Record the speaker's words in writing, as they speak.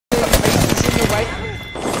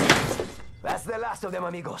That's the last of them,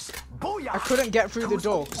 amigos. Booyah! I couldn't get through the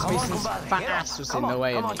door because Come on, Mason's compadre, fat get ass up. was Come in the on,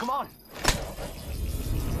 way come of on, me. come on.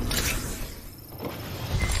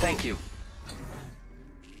 Thank you.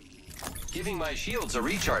 Giving my shields a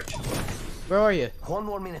recharge. Where are you? One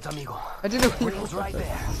more minute, amigo. I didn't know you Rings right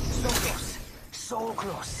there. So close. So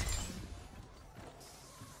close.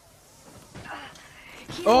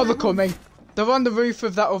 Oh, they're coming. They're on the roof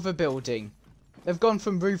of that other building. They've gone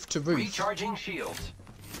from roof to roof. Recharging shields.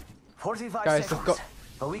 45 Guys, seconds. they've got...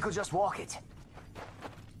 But we could just walk it.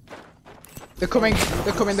 They're coming.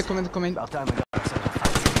 They're coming. They're coming. They're coming. About time we got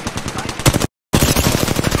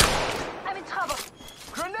I'm in trouble.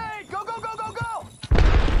 Grenade! Go, go, go, go, go!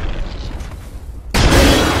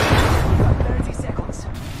 We got 30 seconds.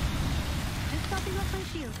 Just topping off my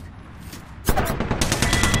shield.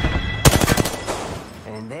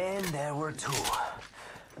 And then there were two.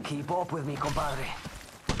 Keep up with me, compadre.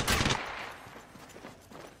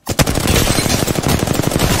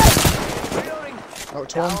 Reloading.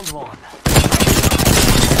 Knocked one. Down one.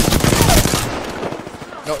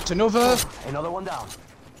 Knocked another. Another one down.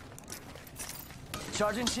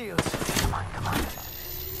 Charging shields. Come on, come on.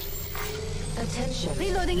 Attention.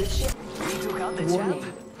 Reloading. We took out the champ.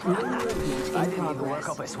 I didn't even work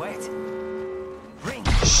up a sweat. Ring.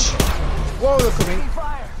 Whoa, they're coming.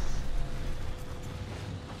 Fire.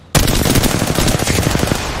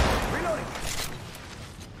 Reloading.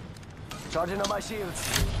 Charging on my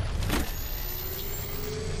shields.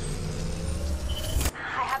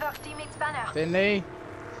 I have our teammate's banner. Finley.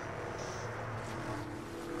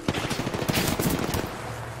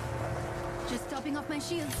 Just topping off my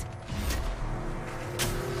shields.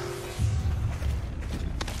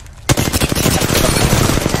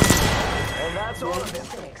 And that's all of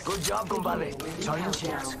them. Good job, compadre. Charging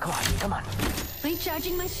shields. Come on, come on.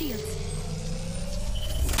 Recharging my shields.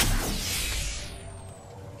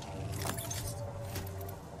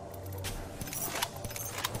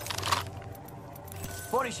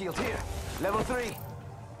 Body shield here. Level 3.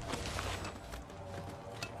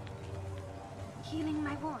 Healing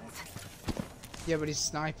my wounds. Yeah, but he's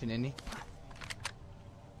sniping, isn't he?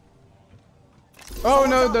 Oh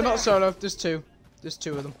no, they're not solo. There's two. There's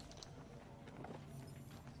two of them.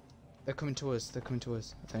 They're coming to us. They're coming to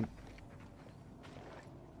us, I think.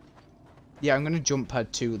 Yeah, I'm gonna jump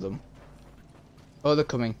pad to them. Oh, they're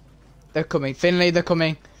coming. They're coming. Finley, they're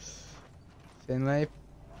coming. Finley.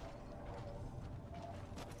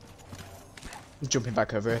 I'm jumping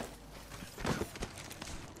back over here.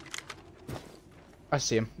 I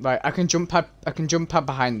see him. Right, I can jump pad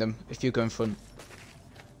behind them if you go in front.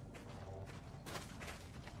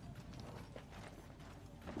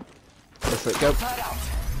 Go for it, go.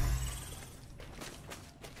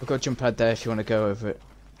 We've got a jump pad there if you want to go over it.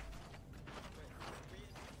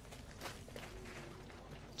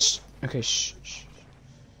 Shh. Okay, shh, shh.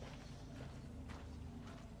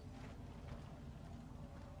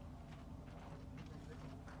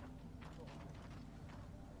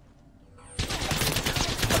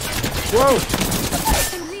 Whoa!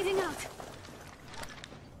 I'm bleeding out.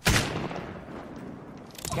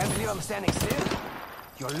 Can't believe I'm standing still.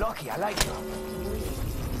 You're lucky, I like you.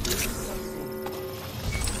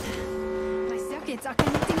 My circuits are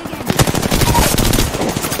connecting again.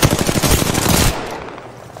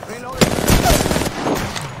 Reloading.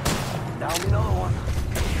 Down another one.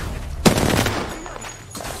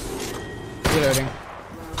 Reloading.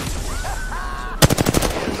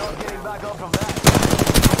 You're not getting back up from that.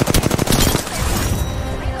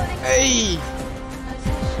 Hey!